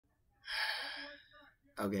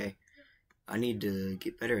okay? I need to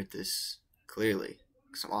get better at this, clearly,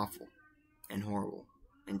 because I'm awful and horrible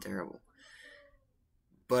and terrible.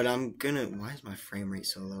 But I'm gonna... Why is my frame rate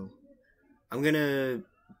so low? I'm gonna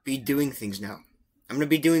be doing things now. I'm gonna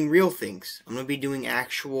be doing real things. I'm gonna be doing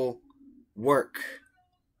actual work.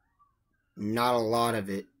 Not a lot of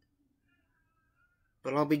it,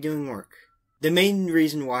 but I'll be doing work. The main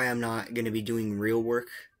reason why I'm not gonna be doing real work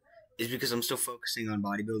is because I'm still focusing on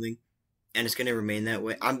bodybuilding, and it's gonna remain that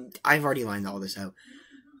way. I've already lined all this out.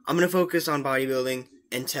 I'm gonna focus on bodybuilding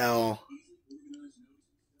until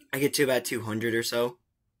I get to about 200 or so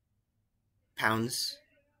pounds.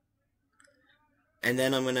 And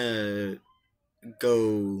then I'm gonna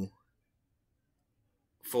go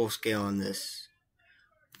full scale on this.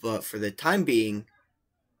 But for the time being,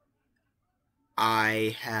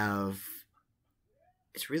 I have...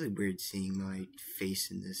 It's really weird seeing my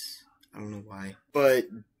face in this. I don't know why. But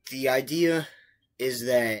the idea is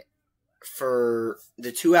that for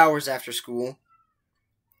the 2 hours after school,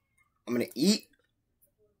 I'm gonna eat.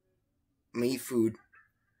 I'm gonna eat food.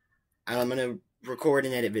 And I'm gonna record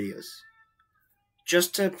and edit videos.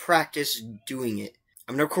 Just to practice doing it.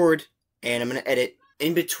 I'm gonna record and I'm gonna edit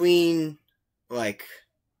in between, like,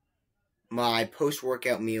 my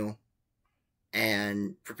post-workout meal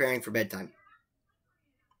and preparing for bedtime.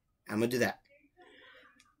 I'm gonna do that.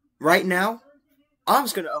 Right now, I'm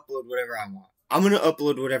just gonna upload whatever I want. I'm gonna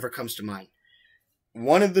upload whatever comes to mind.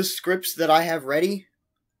 One of the scripts that I have ready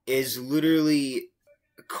is literally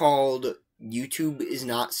called YouTube is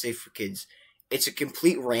not safe for kids. It's a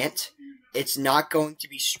complete rant. It's not going to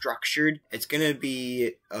be structured. It's going to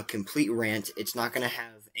be a complete rant. It's not going to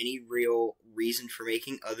have any real reason for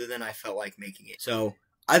making other than I felt like making it. So,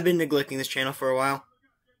 I've been neglecting this channel for a while.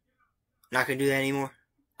 Not going to do that anymore.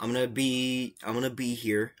 I'm going to be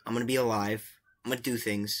here. I'm going to be alive. I'm going to do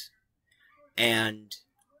things. And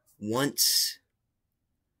once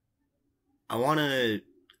I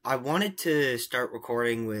wanted to start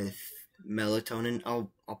recording with Melatonin.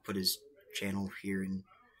 I'll put his channel here and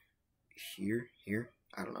here.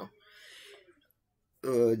 I don't know.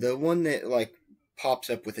 The one that like pops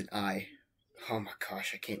up with an eye. Oh my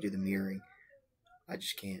gosh, I can't do the mirroring. I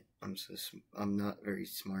just can't. I'm not very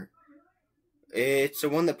smart. It's the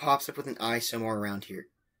one that pops up with an eye somewhere around here,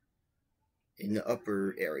 in the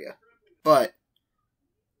upper area. But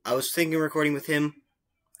I was thinking of recording with him.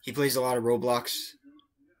 He plays a lot of Roblox,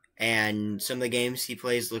 and some of the games he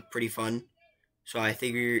plays look pretty fun. So I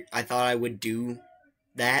thought I would do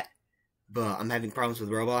that, but I'm having problems with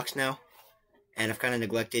Roblox now, and I've kind of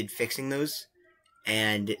neglected fixing those.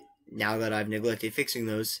 And now that I've neglected fixing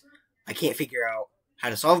those, I can't figure out how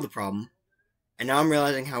to solve the problem. And now I'm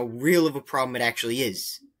realizing how real of a problem it actually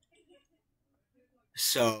is.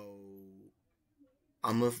 So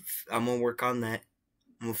I'm gonna work on that.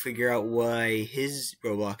 I'm gonna figure out why his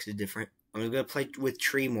Roblox is different. I'm gonna play with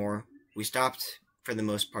Tree more. We stopped for the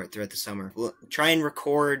most part throughout the summer. We'll try and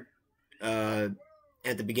record at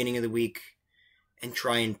the beginning of the week and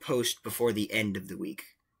try and post before the end of the week.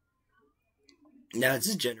 Now, it's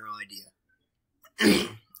a general idea.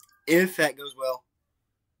 If that goes well,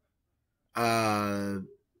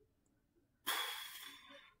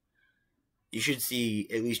 you should see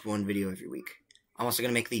at least one video every week. I'm also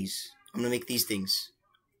gonna make these. I'm gonna make these things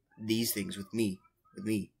with me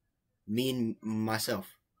and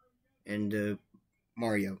myself, and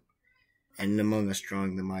Mario, and Among Us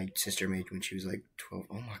drawing that my sister made when she was like 12.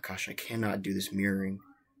 Oh my gosh, I cannot do this mirroring.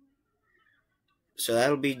 So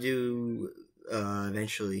that'll be due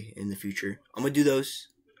eventually in the future. I'm gonna do those.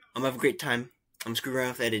 I'm gonna have a great time. I'm gonna screw around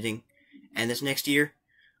with editing, and this next year,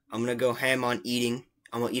 I'm gonna go ham on eating.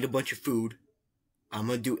 I'm gonna eat a bunch of food. I'm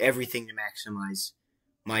gonna do everything to maximize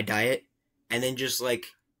my diet, and then just like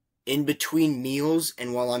in between meals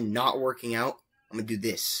and while I'm not working out, I'm gonna do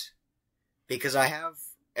this. Because I have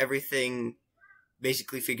everything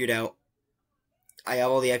basically figured out. I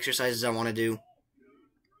have all the exercises I want to do.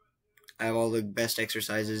 I have all the best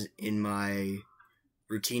exercises in my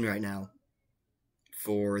routine right now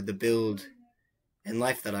for the build and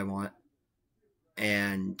life that I want.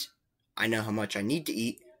 And I know how much I need to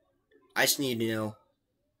eat. I just need to know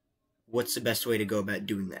what's the best way to go about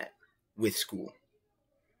doing that with school.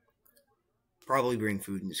 Probably bring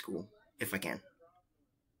food into school, if I can.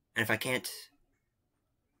 And if I can't,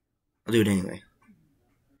 I'll do it anyway.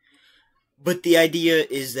 But the idea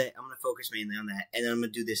is that I'm going to focus mainly on that, and then I'm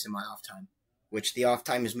going to do this in my off time. Which the off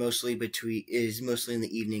time is mostly in the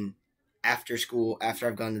evening, after school, after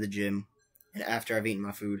I've gone to the gym, and after I've eaten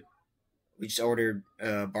my food. We just ordered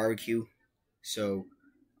barbecue, so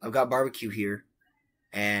I've got barbecue here,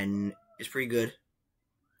 and it's pretty good.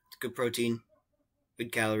 It's good protein.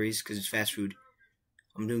 good calories because it's fast food.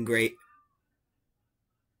 I'm doing great.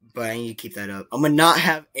 But I need to keep that up. I'm gonna not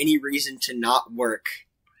have any reason to not work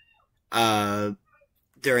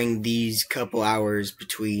during these couple hours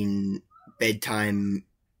between bedtime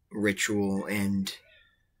ritual and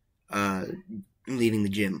leaving the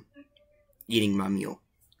gym, eating my meal.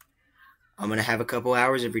 I'm gonna have a couple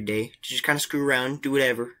hours every day to just kind of screw around, do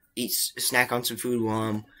whatever, eat, snack on some food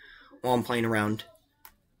while I'm playing around,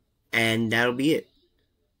 and that'll be it.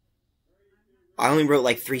 I only wrote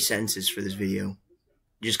like 3 sentences for this video,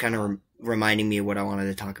 just kind of reminding me of what I wanted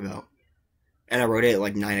to talk about, and I wrote it at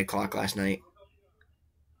like 9 o'clock last night.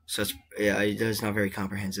 So it's not very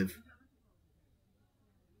comprehensive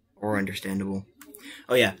or understandable.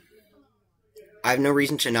 Oh yeah, I have no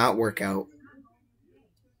reason to not work out.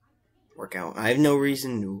 I have no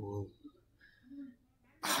reason to...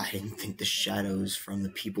 I didn't think the shadows from the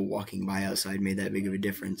people walking by outside made that big of a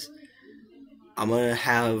difference. I'm gonna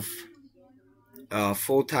have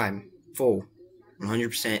full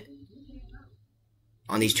 100%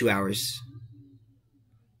 on these 2 hours.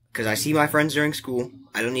 Because I see my friends during school.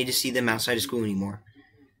 I don't need to see them outside of school anymore.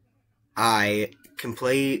 I can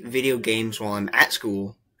play video games while I'm at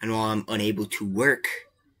school and while I'm unable to work.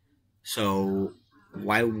 So,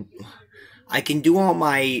 I can do all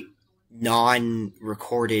my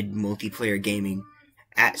non-recorded multiplayer gaming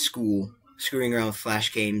at school, screwing around with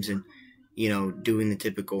flash games and, doing the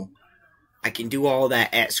typical. I can do all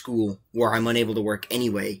that at school where I'm unable to work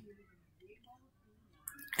anyway.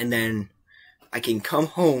 And then I can come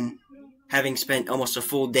home having spent almost a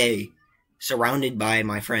full day surrounded by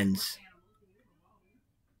my friends.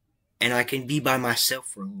 And I can be by myself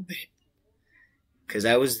for a little bit. Because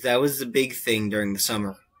that was the big thing during the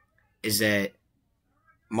summer. Is that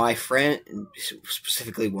my friend,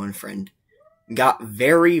 specifically one friend, got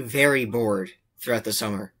very, very bored throughout the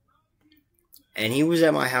summer. And he was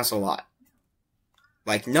at my house a lot.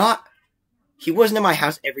 He wasn't at my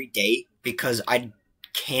house every day because I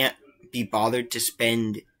can't be bothered to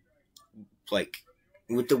spend,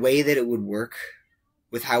 with the way that it would work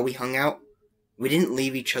with how we hung out. We didn't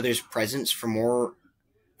leave each other's presence for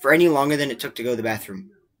any longer than it took to go to the bathroom.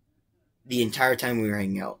 The entire time we were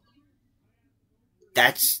hanging out.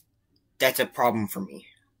 That's a problem for me.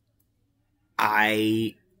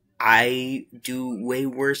 I do way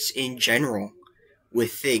worse in general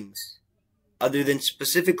with things other than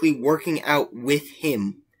specifically working out with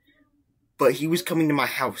him. But he was coming to my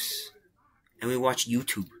house and we watched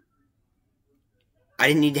YouTube. I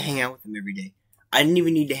didn't need to hang out with him every day. I didn't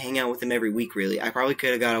even need to hang out with him every week, really. I probably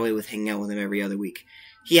could have got away with hanging out with him every other week.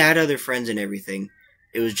 He had other friends and everything.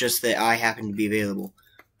 It was just that I happened to be available.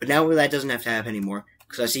 But now that doesn't have to happen anymore,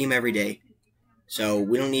 because I see him every day. So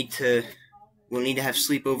we don't need to have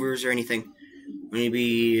sleepovers or anything. We need to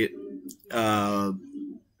be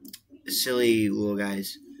silly little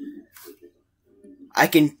guys. I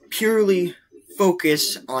can purely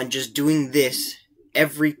focus on just doing this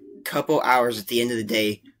every couple hours at the end of the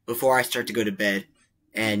day before I start to go to bed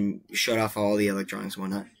and shut off all the electronics and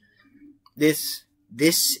whatnot. This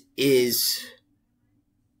is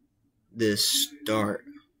the start.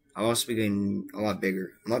 I'll also be getting a lot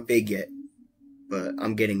bigger. I'm not big yet, but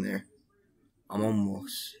I'm getting there. I'm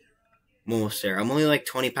almost there. I'm only like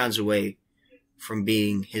 20 pounds away from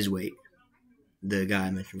being his weight. The guy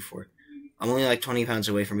I mentioned before. I'm only like 20 pounds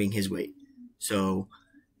away from being his weight. So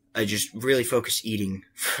I just really focus eating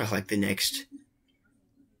for like the next,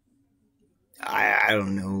 I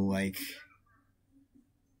don't know, like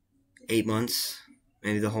 8 months,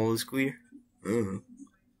 maybe the whole school year.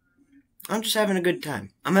 I'm just having a good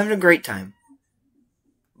time. I'm having a great time.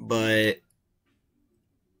 But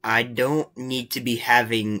I don't need to be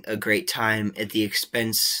having a great time at the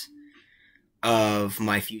expense of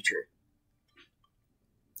my future.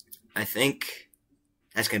 I think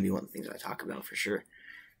that's going to be one of the things I talk about for sure.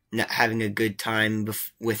 Not having a good time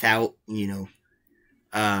without,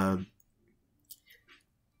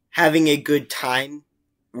 having a good time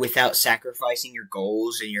without sacrificing your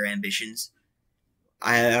goals and your ambitions.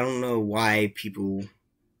 I don't know why people...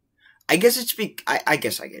 I guess it's... I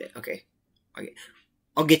guess I get it. Okay.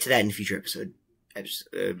 I'll get to that in a future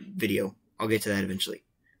video. I'll get to that eventually.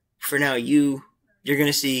 For now, you're going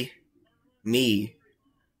to see me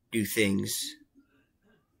do things.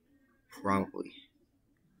 Probably.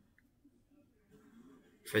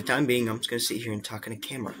 For the time being, I'm just going to sit here and talk in a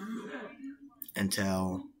camera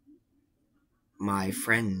until my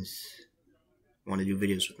friends want to do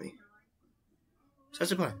videos with me. So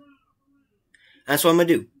that's the plan. That's what I'm going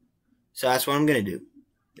to do. So that's what I'm going to do.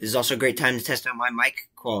 This is also a great time to test out my mic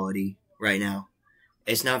quality right now.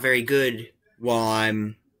 It's not very good while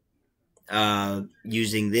I'm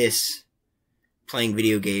using this, playing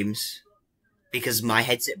video games, because my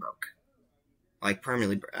headset broke. Like,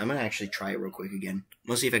 permanently broke. I'm gonna actually try it real quick again. I'm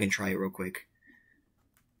gonna see if I can try it real quick.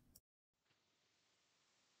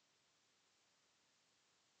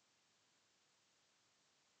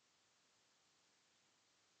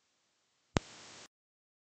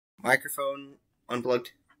 Microphone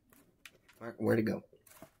unplugged. Where'd it go?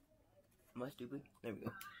 Am I stupid? There we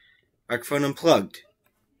go. Microphone unplugged.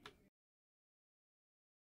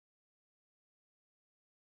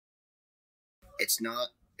 It's not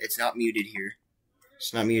muted here.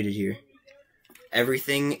 It's not muted here.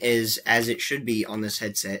 Everything is as it should be on this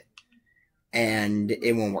headset, and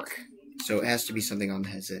it won't work. So it has to be something on the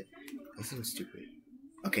headset. That sounds stupid.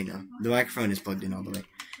 Okay, no. The microphone is plugged in all the way.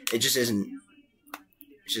 It just isn't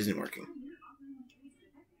working.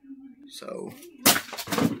 So,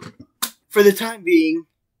 for the time being,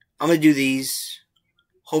 I'm going to do these.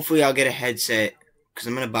 Hopefully I'll get a headset, because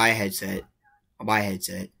I'm going to buy a headset. I'll buy a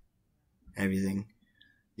headset. Everything.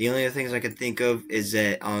 The only other things I can think of is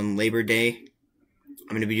that on Labor Day, I'm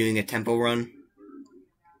going to be doing a tempo run.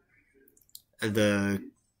 The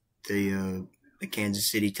Kansas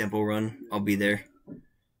City tempo run. I'll be there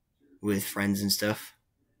with friends and stuff.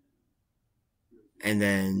 And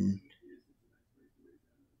then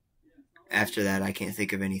after that, I can't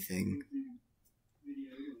think of anything.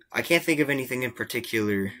 I can't think of anything in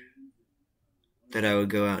particular that I would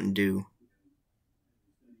go out and do.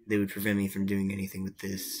 They would prevent me from doing anything with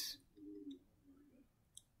this.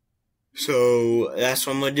 So that's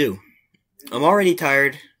what I'm going to do. I'm already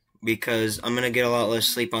tired because I'm going to get a lot less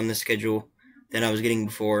sleep on this schedule than I was getting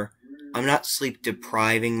before. I'm not sleep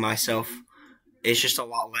depriving myself. It's just a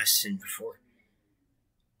lot less than before.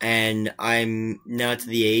 And I'm now to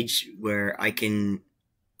the age where I can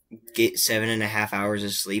get 7.5 hours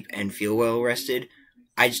of sleep and feel well rested.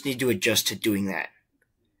 I just need to adjust to doing that.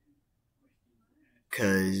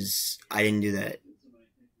 Because I didn't do that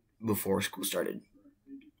before school started.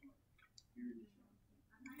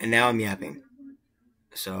 And now I'm yapping.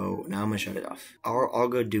 So now I'm going to shut it off. I'll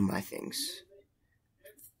go do my things.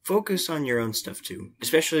 Focus on your own stuff too.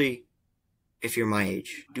 Especially if you're my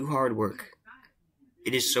age. Do hard work.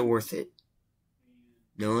 It is so worth it.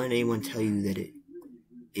 Don't let anyone tell you that it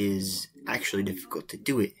is actually difficult to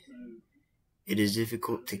do it. It is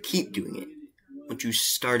difficult to keep doing it. Once you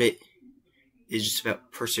start it, it's just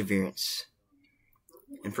about perseverance.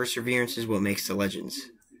 And perseverance is what makes the legends.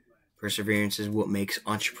 Perseverance is what makes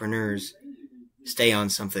entrepreneurs stay on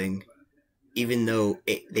something, even though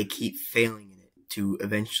they keep failing in it, to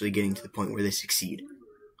eventually getting to the point where they succeed.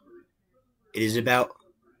 It is about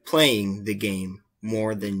playing the game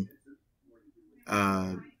more than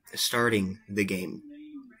starting the game.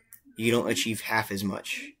 You don't achieve half as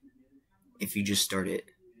much if you just start it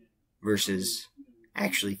versus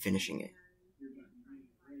actually finishing it.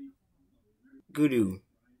 Go do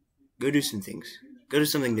some things. Go do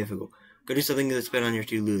something difficult. Go do something that's been on your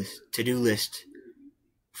to-do list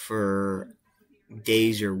for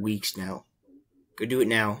days or weeks now. Go do it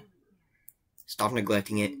now. Stop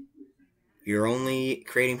neglecting it. You're only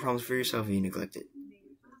creating problems for yourself if you neglect it.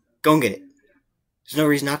 Go and get it. There's no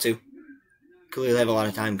reason not to. Clearly have a lot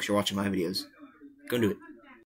of time because you're watching my videos. Go and do it.